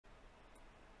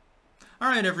All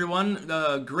right, everyone.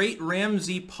 The great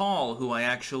Ramsey Paul, who I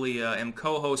actually am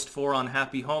co-host for on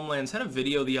Happy Homelands, had a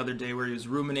video the other day where he was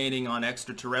ruminating on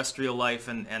extraterrestrial life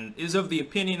and is of the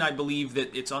opinion, I believe,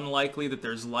 that it's unlikely that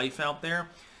there's life out there.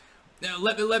 Now,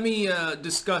 let me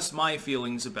discuss my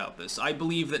feelings about this. I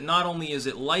believe that not only is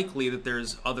it likely that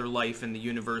there's other life in the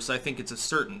universe, I think it's a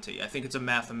certainty. I think it's a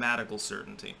mathematical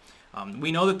certainty.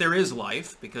 We know that there is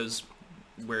life because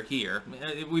we're here.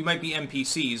 We might be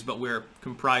NPCs, but we're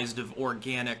comprised of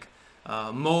organic,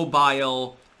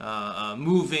 mobile,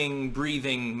 moving,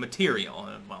 breathing material.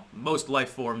 Well, most life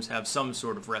forms have some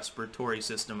sort of respiratory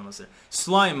system, unless they're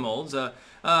slime molds.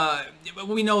 But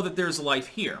we know that there's life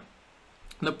here.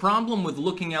 The problem with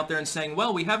looking out there and saying,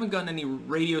 well, we haven't gotten any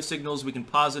radio signals we can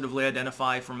positively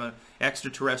identify from an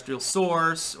extraterrestrial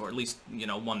source, or at least,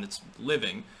 one that's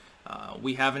living.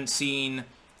 We haven't seen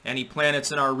any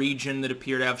planets in our region that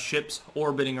appear to have ships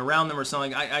orbiting around them or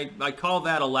something. I call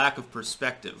that a lack of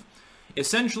perspective.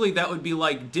 Essentially, that would be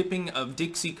like dipping a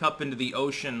Dixie cup into the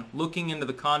ocean, looking into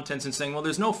the contents and saying, well,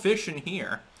 there's no fish in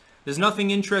here. There's nothing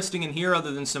interesting in here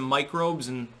other than some microbes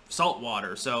and salt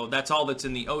water, so that's all that's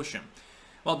in the ocean.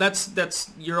 Well,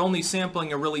 you're only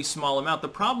sampling a really small amount. The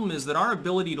problem is that our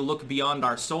ability to look beyond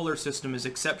our solar system is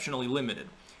exceptionally limited.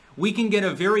 We can get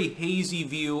a very hazy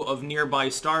view of nearby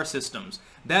star systems.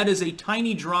 That is a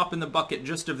tiny drop in the bucket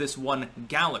just of this one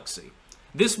galaxy.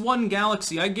 This one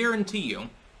galaxy, I guarantee you,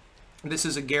 this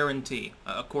is a guarantee,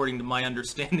 according to my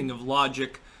understanding of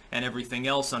logic and everything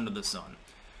else under the sun.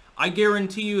 I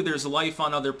guarantee you there's life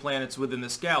on other planets within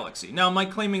this galaxy. Now, am I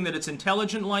claiming that it's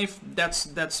intelligent life?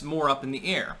 That's more up in the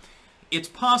air. It's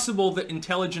possible that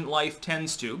intelligent life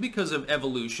tends to, because of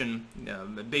evolution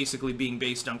basically being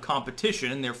based on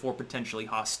competition and therefore potentially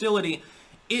hostility,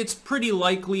 it's pretty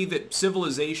likely that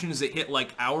civilizations that hit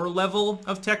like our level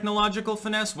of technological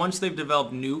finesse, once they've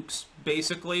developed nukes,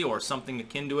 basically, or something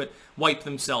akin to it, wipe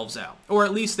themselves out. Or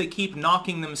at least they keep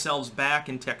knocking themselves back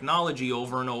in technology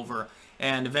over and over,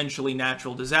 and eventually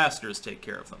natural disasters take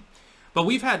care of them. But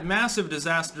we've had massive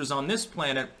disasters on this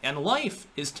planet, and life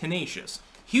is tenacious.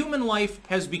 Human life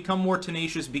has become more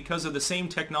tenacious because of the same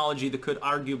technology that could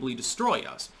arguably destroy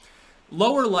us.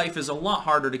 Lower life is a lot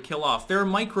harder to kill off. There are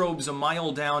microbes a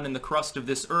mile down in the crust of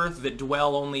this Earth that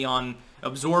dwell only on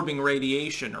absorbing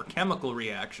radiation or chemical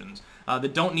reactions,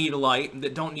 that don't need light,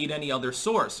 that don't need any other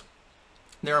source.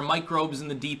 There are microbes in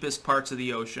the deepest parts of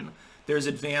the ocean. There's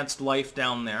advanced life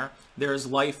down there. There's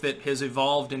life that has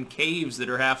evolved in caves that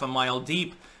are half a mile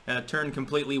deep, turned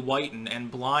completely white and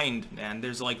blind. And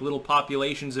there's like little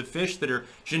populations of fish that are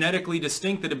genetically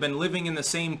distinct that have been living in the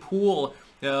same pool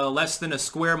less than a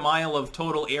square mile of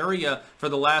total area for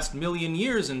the last million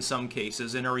years in some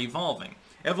cases and are evolving.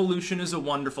 Evolution is a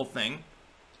wonderful thing,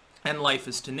 and life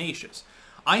is tenacious.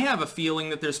 I have a feeling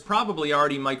that there's probably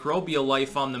already microbial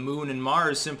life on the moon and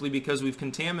Mars simply because we've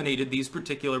contaminated these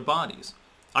particular bodies.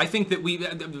 I think that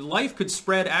life could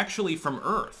spread actually from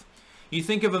Earth. You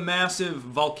think of a massive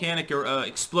volcanic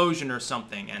explosion or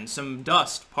something, and some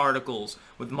dust particles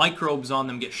with microbes on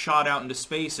them get shot out into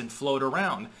space and float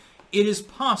around. It is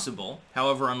possible,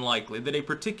 however unlikely, that a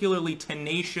particularly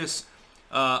tenacious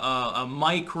a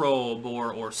microbe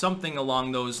or something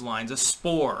along those lines, a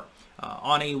spore,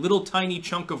 on a little tiny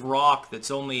chunk of rock that's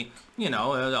only,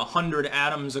 100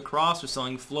 atoms across or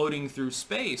something floating through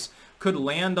space, could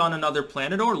land on another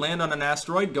planet or land on an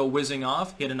asteroid, go whizzing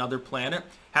off, hit another planet,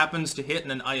 happens to hit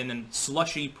in a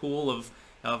slushy pool of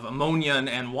ammonia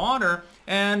and water,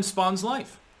 and spawns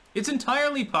life. It's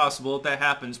entirely possible that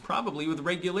happens, probably with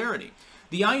regularity.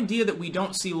 The idea that we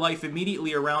don't see life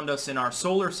immediately around us in our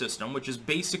solar system, which is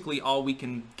basically all we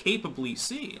can capably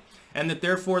see, and that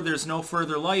therefore there's no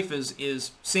further life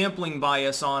is sampling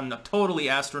bias on a totally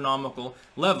astronomical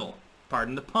level.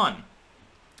 Pardon the pun.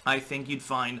 I think you'd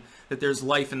find that there's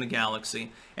life in the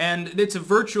galaxy, and it's a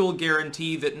virtual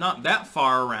guarantee that not that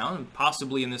far around,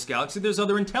 possibly in this galaxy, there's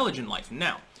other intelligent life.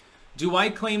 Now, do I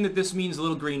claim that this means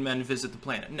little green men visit the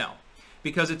planet? No.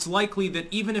 Because it's likely that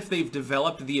even if they've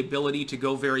developed the ability to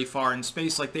go very far in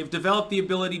space, like they've developed the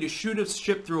ability to shoot a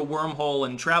ship through a wormhole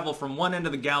and travel from one end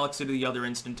of the galaxy to the other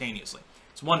instantaneously.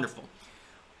 It's wonderful.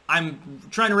 I'm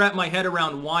trying to wrap my head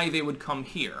around why they would come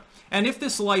here. And if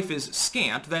this life is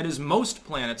scant, that is, most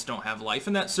planets don't have life,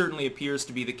 and that certainly appears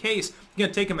to be the case, it's going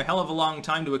to take them a hell of a long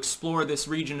time to explore this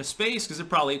region of space, because they're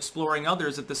probably exploring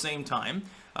others at the same time.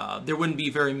 There wouldn't be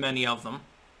very many of them.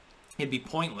 It'd be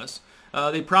pointless.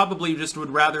 They probably just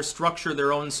would rather structure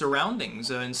their own surroundings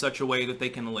in such a way that they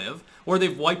can live, or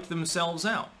they've wiped themselves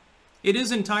out. It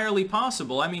is entirely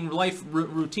possible. I mean, life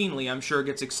routinely, I'm sure,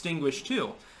 gets extinguished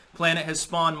too. Planet has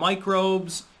spawned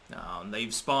microbes,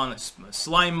 They've spawned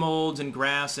slime molds and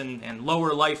grass and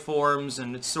lower life forms,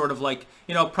 and it's sort of like,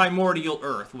 you know, primordial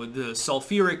Earth with the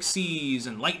sulfuric seas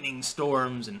and lightning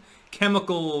storms and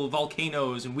chemical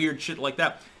volcanoes and weird shit like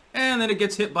that. And then it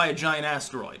gets hit by a giant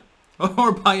asteroid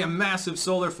or by a massive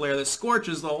solar flare that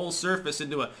scorches the whole surface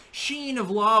into a sheen of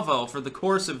lava for the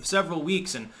course of several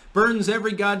weeks and burns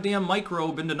every goddamn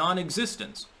microbe into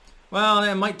non-existence. Well,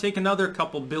 it might take another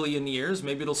couple billion years.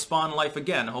 Maybe it'll spawn life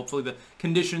again. Hopefully the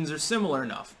conditions are similar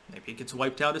enough. Maybe it gets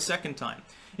wiped out a second time.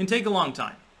 It'll take a long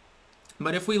time.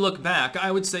 But if we look back,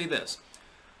 I would say this.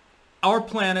 Our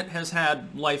planet has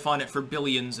had life on it for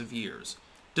billions of years.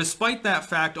 Despite that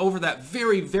fact, over that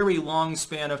very, very long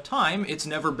span of time, it's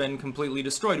never been completely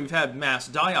destroyed. We've had mass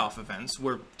die-off events.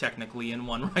 We're technically in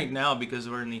one right now because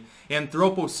we're in the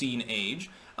Anthropocene age.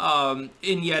 And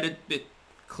yet it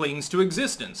clings to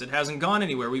existence. It hasn't gone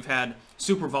anywhere. We've had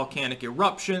supervolcanic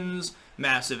eruptions,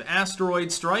 massive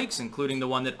asteroid strikes, including the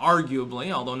one that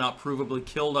arguably, although not provably,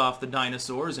 killed off the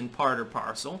dinosaurs in part or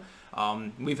parcel.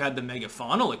 We've had the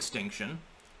megafaunal extinction.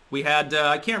 We had,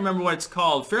 I can't remember what it's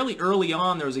called, fairly early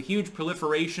on there was a huge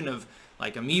proliferation of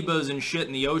like amoebas and shit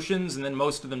in the oceans, and then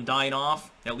most of them died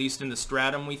off, at least in the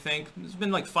stratum, we think. There's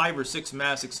been like 5 or 6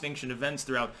 mass extinction events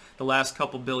throughout the last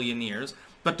couple billion years.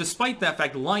 But despite that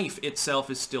fact, life itself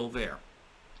is still there.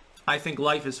 I think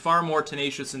life is far more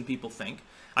tenacious than people think.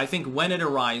 I think when it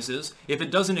arises, if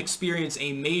it doesn't experience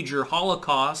a major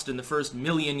holocaust in the first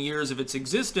million years of its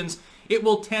existence, it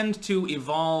will tend to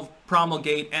evolve,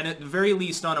 promulgate, and at the very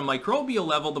least on a microbial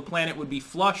level, the planet would be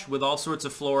flush with all sorts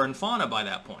of flora and fauna by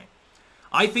that point.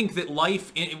 I think that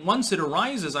life, once it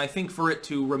arises, I think for it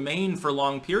to remain for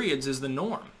long periods is the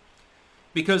norm.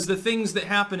 Because the things that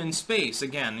happen in space,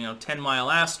 again, you know, 10-mile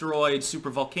asteroids,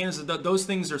 supervolcanoes, those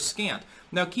things are scant.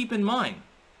 Now keep in mind,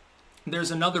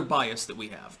 there's another bias that we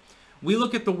have. We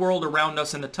look at the world around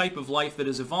us and the type of life that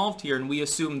has evolved here, and we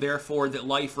assume, therefore, that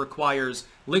life requires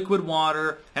liquid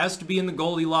water, has to be in the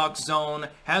Goldilocks zone,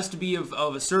 has to be of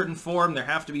a certain form, there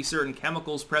have to be certain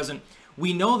chemicals present.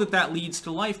 We know that that leads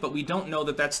to life, but we don't know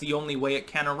that that's the only way it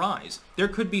can arise. There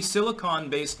could be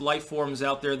silicon-based life forms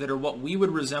out there that are what we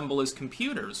would resemble as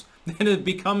computers that have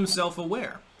become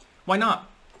self-aware. Why not?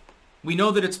 We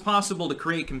know that it's possible to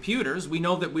create computers. We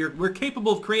know that we're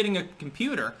capable of creating a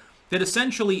computer that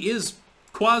essentially is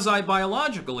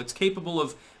quasi-biological. It's capable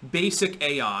of basic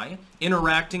AI,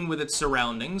 interacting with its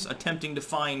surroundings, attempting to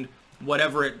find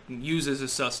whatever it uses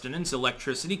as sustenance,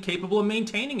 electricity, capable of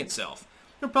maintaining itself.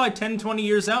 They're probably 10, 20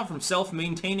 years out from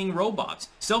self-maintaining robots,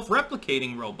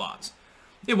 self-replicating robots.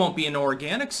 It won't be in an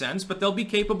organic sense, but they'll be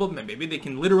capable, maybe they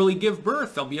can literally give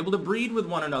birth. They'll be able to breed with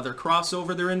one another, cross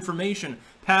over their information,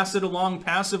 pass it along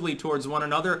passively towards one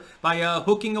another by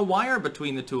hooking a wire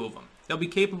between the two of them. They'll be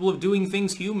capable of doing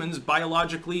things humans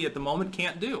biologically at the moment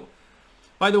can't do.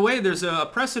 By the way, there's a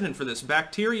precedent for this.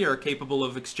 Bacteria are capable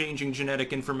of exchanging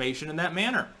genetic information in that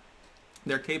manner.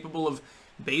 They're capable of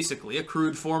basically a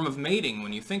crude form of mating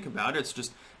when you think about it. It's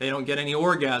just they don't get any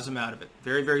orgasm out of it.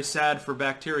 Very, very sad for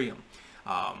bacterium.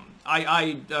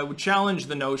 I would challenge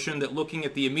the notion that looking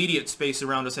at the immediate space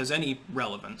around us has any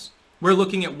relevance. We're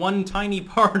looking at one tiny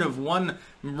part of one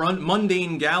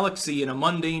mundane galaxy in a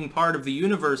mundane part of the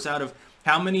universe out of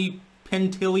how many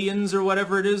pentillions or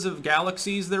whatever it is of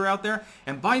galaxies that are out there.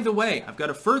 And by the way, I've got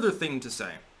a further thing to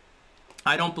say.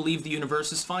 I don't believe the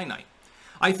universe is finite.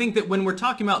 I think that when we're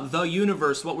talking about the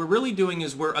universe, what we're really doing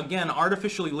is we're, again,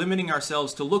 artificially limiting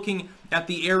ourselves to looking at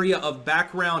the area of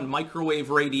background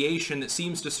microwave radiation that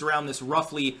seems to surround this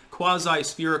roughly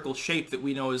quasi-spherical shape that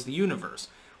we know as the universe,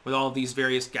 with all of these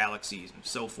various galaxies and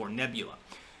so forth, nebula.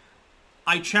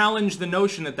 I challenge the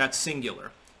notion that that's singular.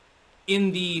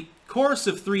 In the course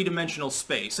of three-dimensional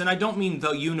space, and I don't mean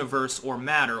the universe or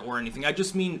matter or anything, I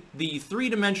just mean the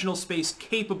three-dimensional space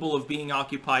capable of being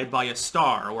occupied by a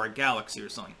star or a galaxy or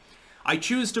something. I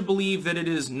choose to believe that it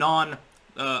is non-limited.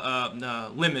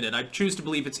 I choose to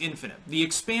believe it's infinite. The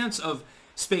expanse of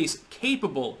space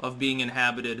capable of being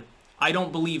inhabited, I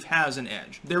don't believe has an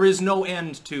edge. There is no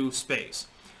end to space.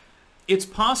 It's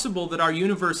possible that our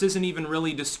universe isn't even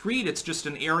really discrete. It's just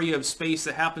an area of space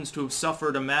that happens to have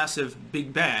suffered a massive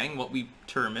Big Bang, what we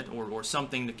term it, or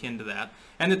something akin to that,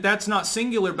 and that that's not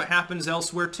singular but happens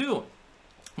elsewhere too.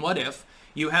 What if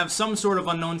you have some sort of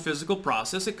unknown physical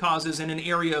process, it causes, in an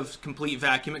area of complete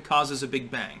vacuum, it causes a Big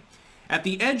Bang. At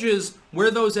the edges,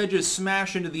 where those edges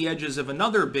smash into the edges of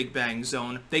another Big Bang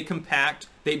zone, they compact,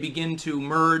 they begin to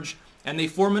merge, and they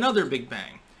form another Big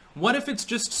Bang. What if it's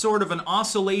just sort of an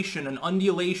oscillation, an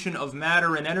undulation of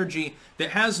matter and energy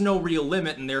that has no real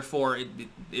limit, and therefore it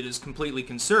is completely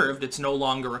conserved? It's no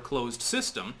longer a closed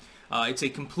system. It's a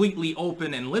completely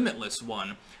open and limitless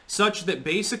one. such that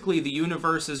basically the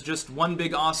universe is just one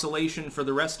big oscillation for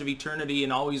the rest of eternity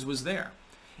and always was there.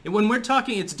 And when we're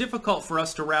talking, it's difficult for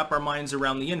us to wrap our minds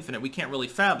around the infinite. We can't really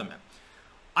fathom it.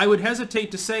 I would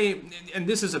hesitate to say, and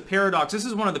this is a paradox, this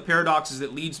is one of the paradoxes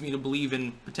that leads me to believe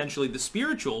in potentially the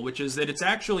spiritual, which is that it's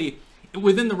actually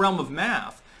within the realm of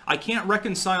math. I can't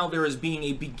reconcile there as being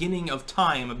a beginning of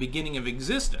time, a beginning of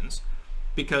existence,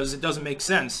 because it doesn't make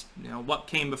sense. You know, what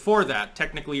came before that?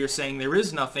 Technically, you're saying there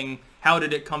is nothing. How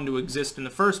did it come to exist in the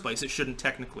first place? It shouldn't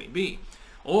technically be.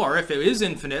 Or if it is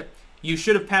infinite, you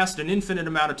should have passed an infinite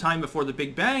amount of time before the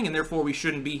Big Bang, and therefore we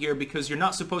shouldn't be here because you're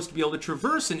not supposed to be able to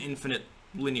traverse an infinite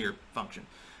linear function.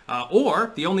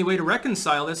 Or the only way to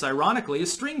reconcile this, ironically,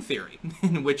 is string theory,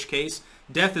 in which case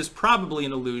death is probably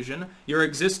an illusion. Your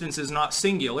existence is not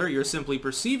singular. You're simply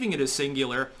perceiving it as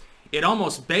singular. It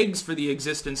almost begs for the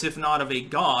existence, if not of a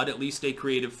god, at least a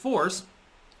creative force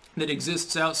that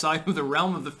exists outside of the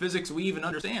realm of the physics we even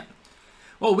understand.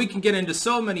 Well, we can get into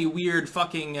so many weird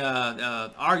fucking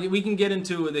we can get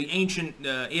into the ancient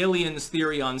aliens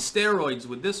theory on steroids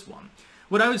with this one.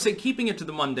 What I would say, keeping it to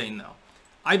the mundane though,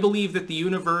 I believe that the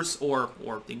universe or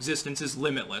existence is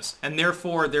limitless, and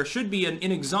therefore there should be an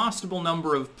inexhaustible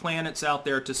number of planets out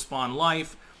there to spawn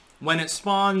life. When it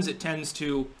spawns, it tends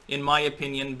to, in my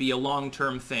opinion, be a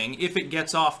long-term thing. If it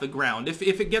gets off the ground, if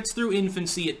it gets through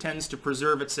infancy, it tends to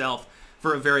preserve itself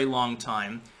for a very long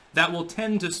time. That will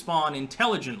tend to spawn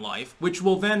intelligent life, which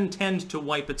will then tend to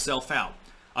wipe itself out.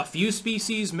 A few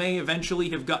species may eventually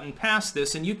have gotten past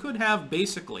this, and you could have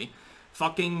basically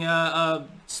fucking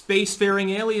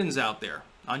spacefaring aliens out there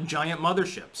on giant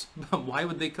motherships. Why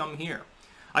would they come here?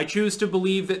 I choose to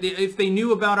believe that if they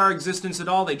knew about our existence at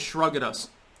all, they'd shrug at us.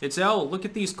 It's, oh, look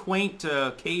at these quaint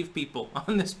cave people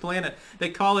on this planet. They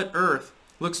call it Earth.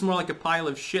 Looks more like a pile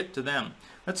of shit to them.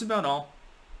 That's about all.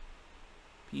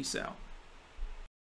 Peace out.